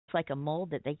like a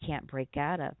mold that they can't break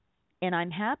out of. And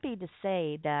I'm happy to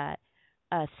say that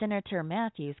Senator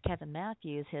Matthews, Kevin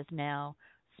Matthews, has now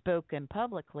spoken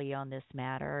publicly on this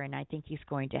matter, and I think he's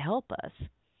going to help us.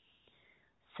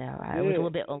 So I was a little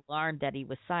Good. bit alarmed that he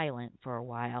was silent for a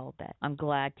while, but I'm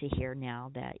glad to hear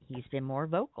now that he's been more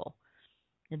vocal.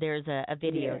 There's a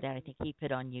video Yeah. that I think he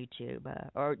put on YouTube,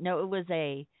 or no, it was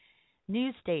a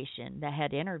news station that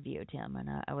had interviewed him, and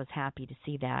I was happy to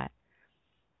see that.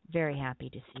 Very happy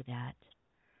to see that.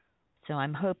 So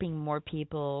I'm hoping more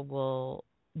people will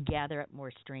gather up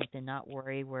more strength and not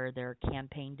worry where their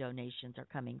campaign donations are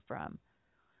coming from,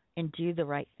 and do the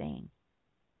right thing,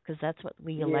 because that's what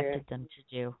we Yeah. elected them to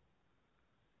do.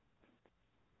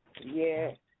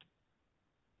 Yeah.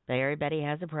 But everybody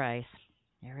has a price.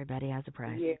 Everybody has a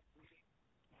price. Yeah.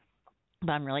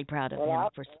 But I'm really proud of Well,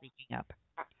 him for speaking up.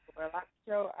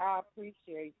 I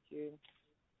appreciate you.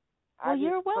 Well, I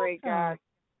you're just pray welcome.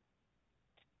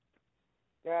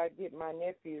 God get my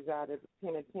nephews out of the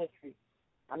penitentiary.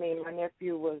 I mean, my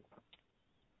nephew was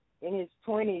in his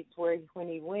 20s when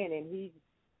he went, and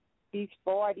he's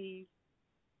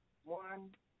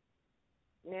 41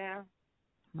 now.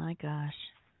 My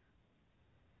gosh.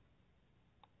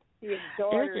 His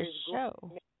daughter There's is a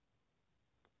show.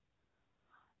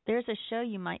 There's a show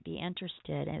you might be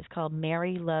interested in. It's called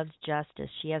Mary Loves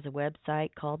Justice. She has a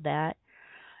website called that,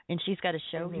 and she's got a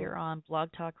show here on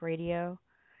Blog Talk Radio,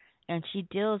 and she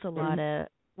deals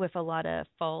with a lot of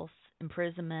false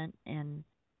imprisonment and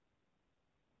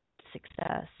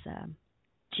success.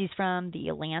 She's from the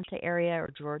Atlanta area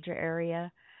or Georgia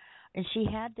area, and she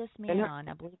had this man on.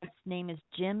 I believe his name is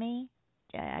Jimmy.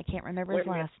 I can't remember his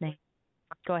last name.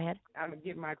 Go ahead. I'm gonna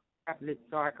get my tablet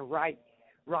so I can write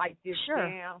this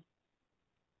down,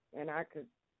 and I could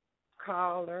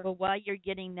call her. Well, while you're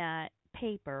getting that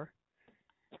paper,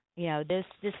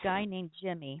 this guy named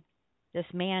Jimmy, this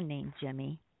man named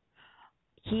Jimmy,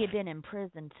 he had been in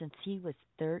prison since he was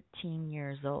 13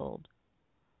 years old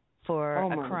for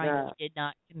a crime he did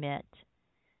not commit.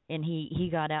 And he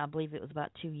got out, I believe it was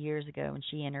about 2 years ago, and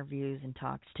she interviews and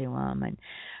talks to him. And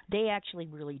they actually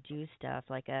really do stuff.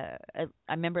 Like I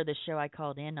remember the show I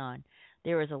called in on.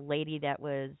 There was a lady that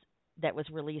was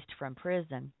released from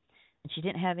prison, and she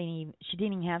didn't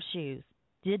even have shoes.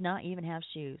 Did not even have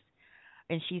shoes.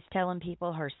 And she's telling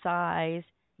people her size,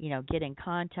 get in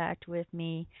contact with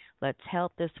me. Let's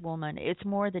help this woman. It's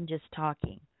more than just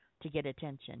talking to get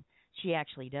attention. She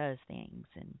actually does things,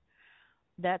 and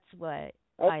that's what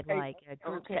I like,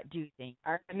 groups that do things.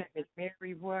 Her name is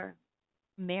Mary what?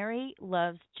 Mary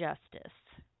Loves Justice.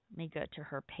 Let me go to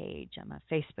her page. I'm a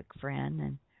Facebook friend,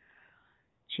 and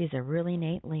she's a really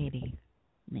neat lady.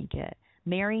 Let me get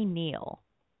Mary Neal.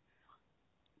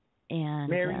 And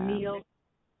Mary Neal?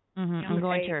 I'm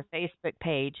going to her Facebook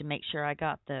page and make sure I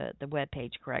got the web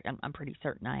page correct. I'm pretty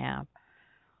certain I have.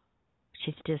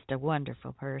 She's just a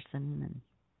wonderful person and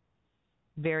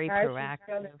very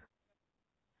proactive.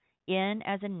 N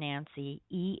as in Nancy,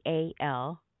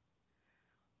 EAL.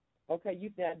 Okay,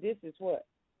 this is what?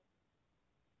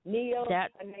 Neil? Her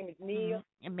name is Neil?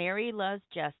 Mary Loves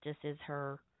Justice is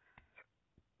her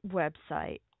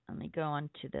website. Let me go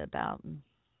on to the about.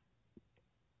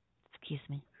 Excuse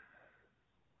me.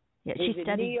 Yeah, she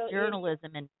studied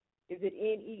journalism and. Is it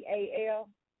Neal?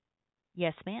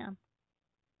 Yes, ma'am.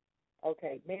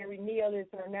 Okay, Mary Neal is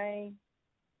her name?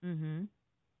 Mm-hmm.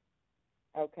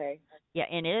 Okay. Yeah,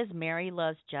 and it is Mary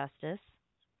Loves Justice.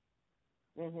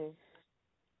 Mhm.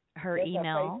 Her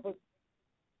email,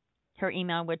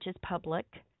 which is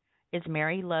public, is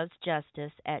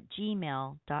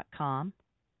marylovesjustice@gmail.com.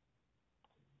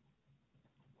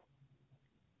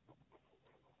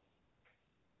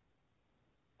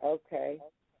 Okay.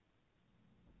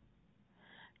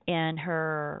 And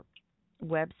her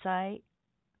website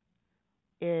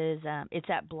is it's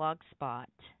at Blogspot,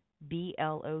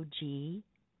 BLOGSPOT,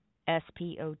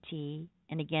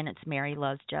 and again it's Mary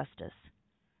Loves Justice.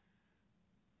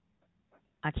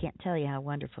 I can't tell you how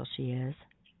wonderful she is.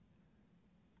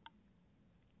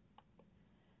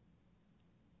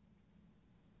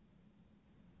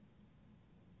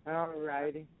 All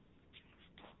righty.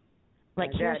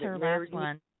 Like, here's her last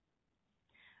one.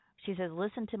 She says,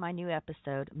 listen to my new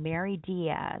episode, Mary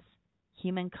Diaz,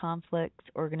 Human Conflicts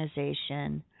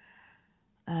Organization.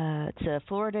 It's a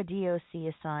Florida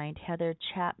DOC assigned Heather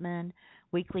Chapman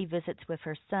weekly visits with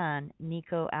her son,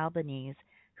 Nico Albanese,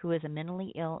 who is a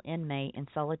mentally ill inmate in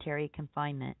solitary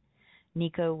confinement.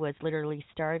 Nico was literally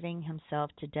starving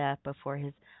himself to death before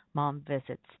his mom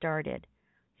visits started.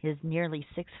 His nearly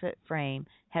 6-foot frame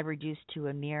had reduced to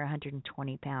a mere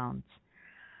 120 pounds.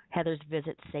 Heather's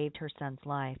visit saved her son's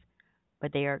life.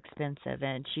 but they are expensive,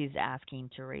 and she's asking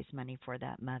to raise money for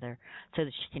that mother so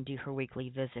that she can do her weekly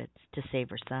visits to save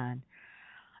her son.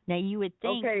 Now, you would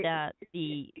think Okay. that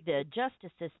the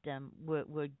justice system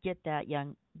would get that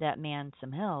man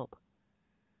some help.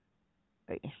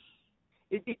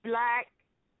 Is he black?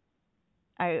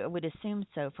 I would assume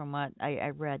so from what I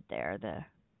read there. The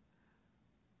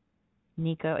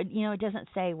Nico, it doesn't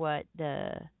say what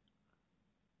the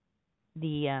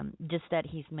just that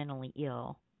he's mentally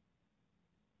ill.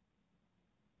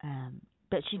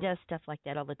 But she does stuff like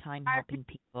that all the time, helping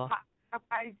people.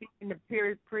 Why is he in the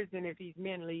period prison if he's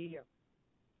mentally ill?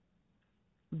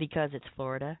 Because it's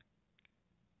Florida.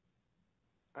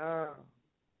 Oh.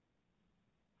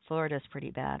 Florida's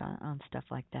pretty bad on stuff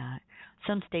like that.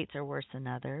 Some states are worse than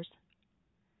others.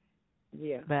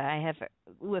 Yeah. But I have,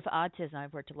 with autism,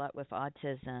 I've worked a lot with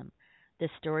autism. The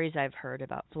stories I've heard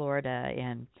about Florida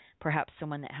and perhaps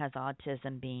someone that has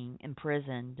autism being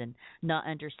imprisoned and not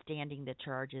understanding the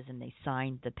charges, and they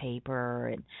signed the paper,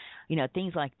 and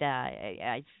things like that.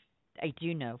 I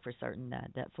do know for certain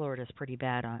that Florida's pretty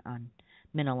bad on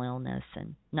mental illness,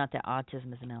 and not that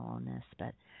autism is a mental illness,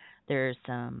 but there's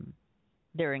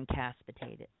they're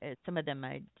incapacitated. Some of them,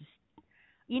 I just,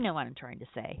 what I'm trying to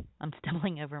say. I'm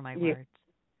stumbling over my words.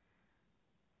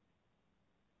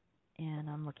 And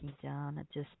I'm looking down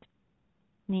at just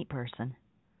neat person.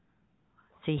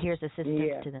 See, here's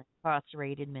assistance to the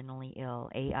incarcerated mentally ill,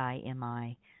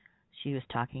 AIMI. She was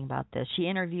talking about this. She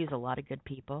interviews a lot of good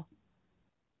people.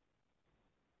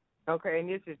 Okay, and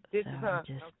this is her.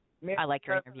 I like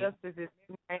her interview. Justice is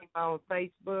name on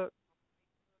Facebook.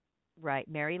 Right,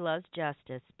 Mary Loves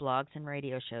Justice, blogs and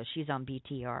radio shows. She's on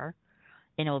BTR,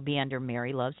 and it will be under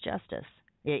Mary Loves Justice.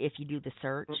 If you do the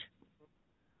search,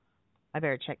 I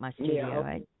better check my studio.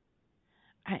 Yeah,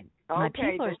 okay. My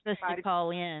people are supposed to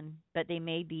call in, but they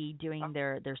may be doing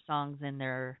their songs and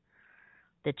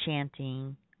the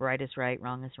chanting. Right is right,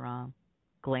 wrong is wrong.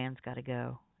 Glen's got to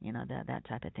go. That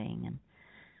type of thing. And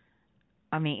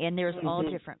I mean, and there's all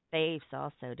different faiths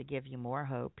also to give you more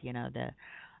hope.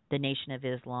 The Nation of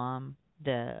Islam,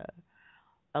 a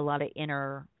lot of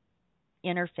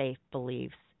interfaith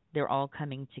beliefs. They're all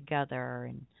coming together,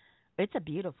 and it's a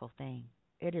beautiful thing.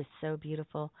 It is so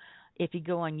beautiful. If you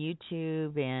go on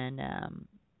YouTube and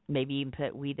maybe even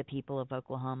put "We the People of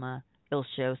Oklahoma," it'll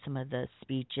show some of the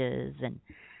speeches. And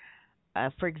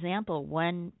for example,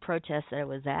 one protest that I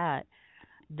was at,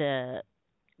 do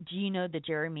you know the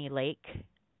Jeremy Lake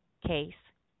case?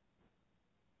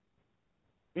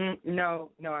 No,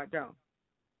 I don't.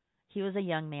 He was a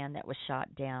young man that was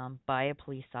shot down by a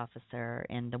police officer,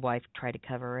 and the wife tried to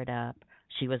cover it up.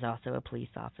 She was also a police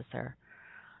officer.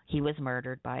 He was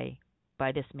murdered by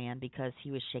this man because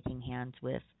he was shaking hands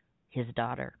with his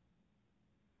daughter.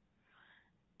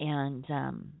 And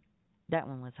that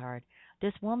one was hard.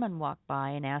 This woman walked by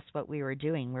and asked what we were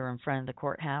doing. We were in front of the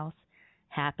courthouse.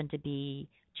 Happened to be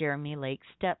Jeremy Lake's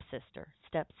stepsister.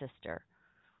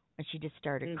 And she just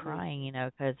started crying,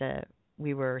 because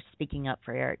we were speaking up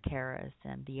for Eric Karras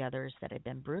and the others that had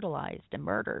been brutalized and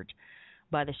murdered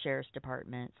by the sheriff's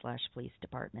department / police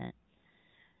department.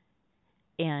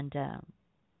 And,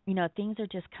 things are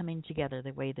just coming together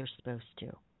the way they're supposed to.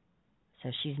 So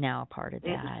she's now a part of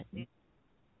that,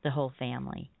 the whole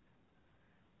family.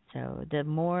 So the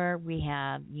more we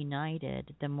have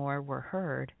united, the more we're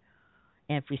heard.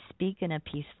 And if we speak in a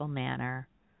peaceful manner,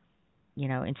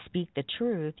 and speak the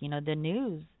truth, the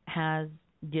news has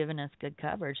given us good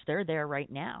coverage. They're there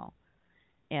right now.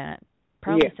 And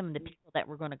probably some of the people that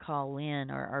we're going to call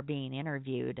in are being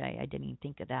interviewed. I didn't even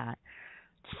think of that.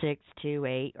 6, 2,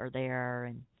 8 are there.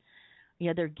 And,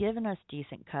 they're giving us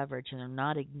decent coverage, and they're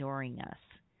not ignoring us.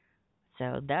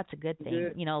 So that's a good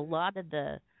thing. A lot of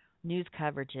the news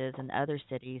coverages in other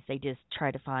cities, they just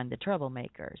try to find the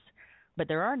troublemakers. But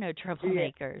there are no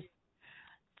troublemakers.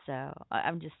 So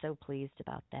I'm just so pleased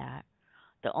about that.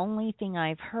 The only thing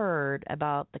I've heard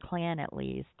about the Klan, at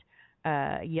least,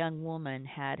 a young woman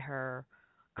had her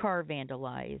car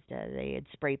vandalized. They had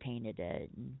spray painted it.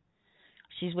 And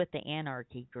she's with the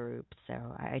anarchy group, so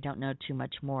I don't know too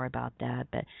much more about that.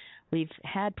 But we've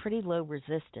had pretty low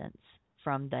resistance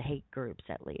from the hate groups,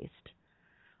 at least,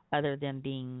 other than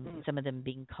some of them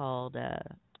being called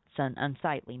some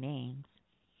unsightly names.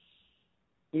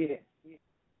 Yeah.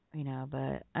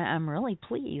 But I'm really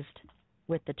pleased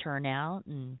with the turnout,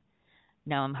 and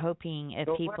now I'm hoping if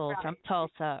people from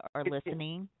Tulsa are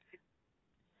listening,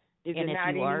 and if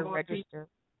you are registered.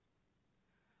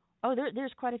 Oh,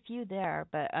 there's quite a few there,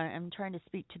 but I'm trying to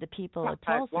speak to the people of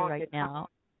Tulsa right now.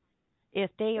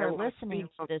 If they are listening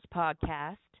to this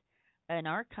podcast, an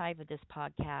archive of this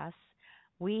podcast,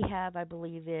 we have, I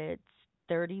believe it's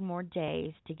 30 more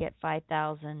days to get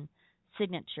 5,000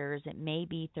 signatures. It may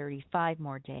be 35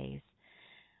 more days.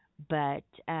 But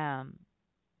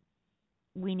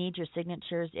we need your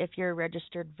signatures if you're a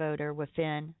registered voter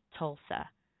within Tulsa.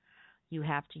 You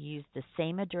have to use the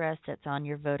same address that's on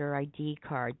your voter ID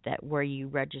card that where you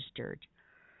registered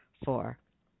for.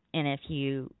 And if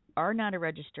you are not a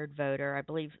registered voter, I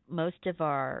believe most of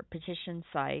our petition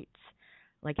sites,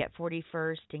 like at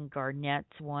 41st and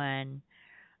Garnett's one,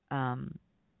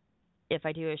 if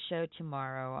I do a show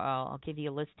tomorrow, I'll give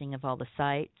you a listing of all the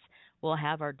sites. We'll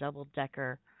have our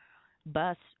double-decker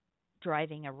bus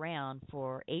driving around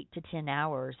for 8 to 10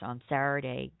 hours on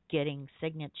Saturday getting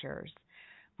signatures.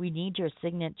 We need your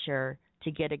signature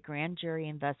to get a grand jury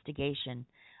investigation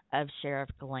of Sheriff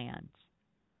Glanz.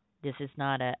 This is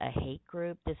not a hate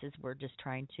group. We're just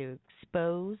trying to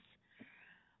expose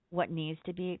what needs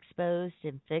to be exposed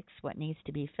and fix what needs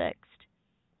to be fixed.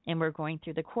 And we're going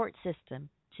through the court system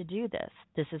to do this.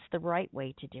 This is the right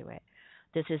way to do it.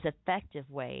 This is an effective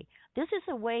way. This is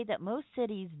a way that most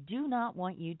cities do not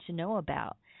want you to know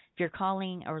about. If you're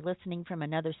calling or listening from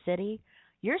another city,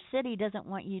 your city doesn't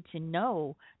want you to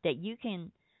know that you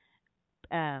can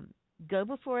go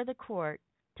before the court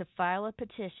to file a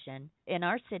petition. In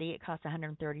our city, it costs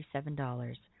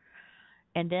 $137.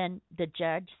 And then the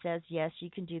judge says, yes, you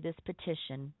can do this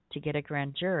petition to get a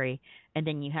grand jury, and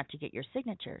then you have to get your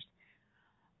signatures.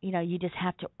 You just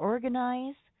have to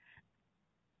organize,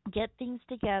 get things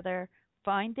together,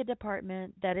 find the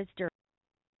department that is doing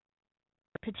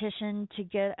a petition to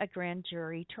get a grand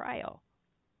jury trial.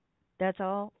 That's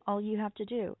all you have to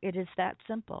do. It is that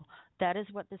simple. That is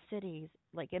what the cities,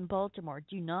 like in Baltimore,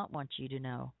 do not want you to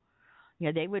know.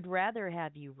 They would rather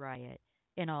have you riot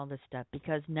and all this stuff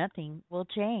because nothing will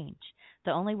change.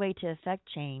 The only way to affect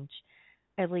change,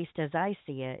 at least as I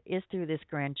see it, is through this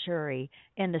grand jury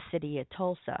in the city of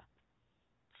Tulsa.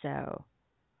 So,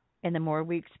 and the more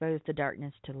we expose the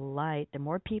darkness to the light, the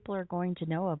more people are going to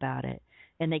know about it,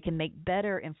 and they can make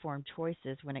better informed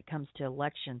choices when it comes to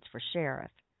elections for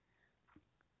sheriff.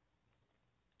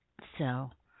 So,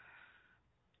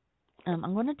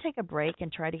 I'm going to take a break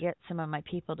and try to get some of my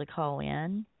people to call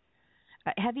in.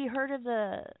 Have you heard of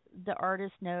the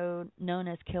artist known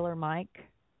as Killer Mike?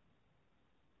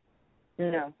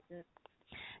 No.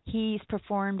 He's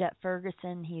performed at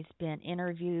Ferguson. He's been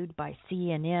interviewed by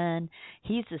CNN.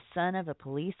 He's the son of a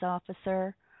police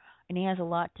officer, and he has a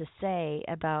lot to say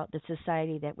about the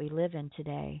society that we live in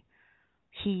today.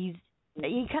 He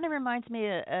kind of reminds me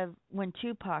of when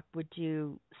Tupac would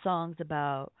do songs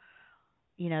about,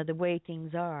 the way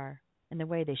things are and the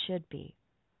way they should be.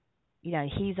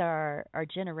 He's our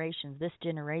this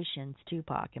generation's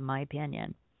Tupac, in my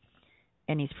opinion,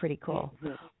 and he's pretty cool.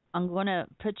 Mm-hmm. I'm going to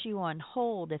put you on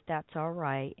hold if that's all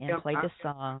right and play the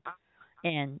song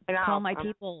and call my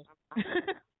people.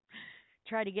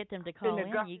 Try to get them to call in.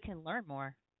 You can learn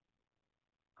more.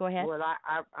 Go ahead. Well,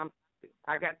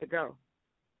 I got to go.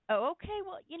 Oh, okay.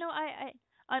 Well,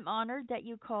 I'm honored that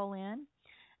you call in,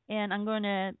 and I'm going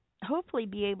to hopefully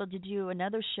be able to do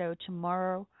another show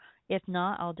tomorrow. If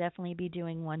not, I'll definitely be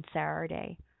doing one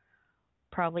Saturday,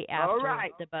 probably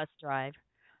after the bus drive.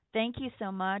 Thank you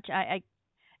so much.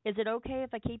 Is it okay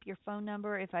if I keep your phone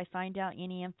number if I find out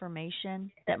any information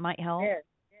that might help? Yes.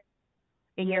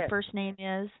 And your first name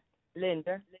is?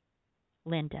 Linda.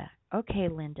 Linda. Okay,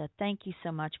 Linda. Thank you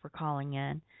so much for calling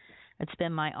in. It's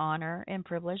been my honor and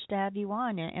privilege to have you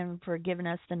on and for giving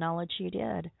us the knowledge you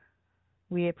did.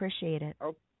 We appreciate it.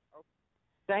 Okay.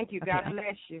 Thank you. Okay. God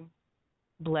bless you.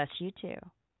 Bless you too.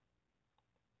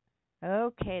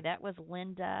 Okay, that was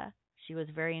Linda. She was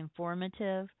very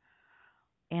informative,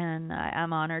 and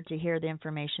I'm honored to hear the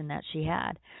information that she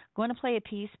had. I'm going to play a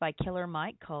piece by Killer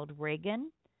Mike called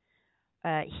Reagan.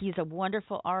 He's a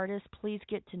wonderful artist. Please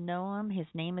get to know him. His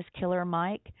name is Killer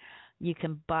Mike. You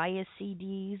can buy his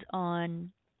CDs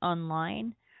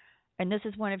online, and this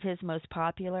is one of his most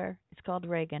popular. It's called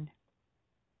Reagan.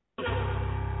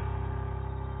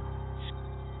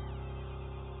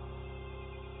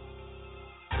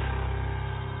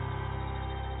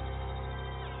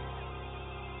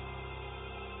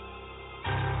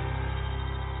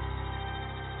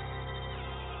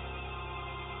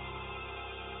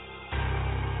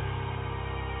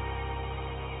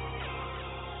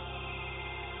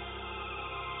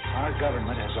 Our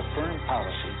government has a firm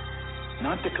policy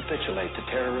not to capitulate to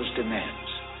terrorist demands,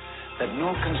 that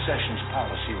no concessions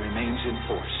policy remains in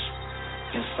force.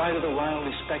 In spite of the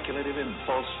wildly speculative and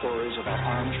false stories about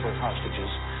arms for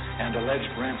hostages and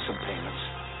alleged ransom payments,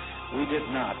 we did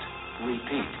not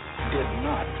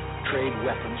trade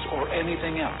weapons or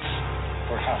anything else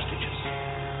for hostages.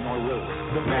 nor will we.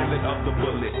 The ballad of the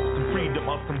bullet, some freedom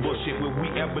of some bullshit. Will we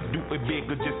ever do it big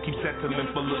or just keep settling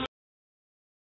for little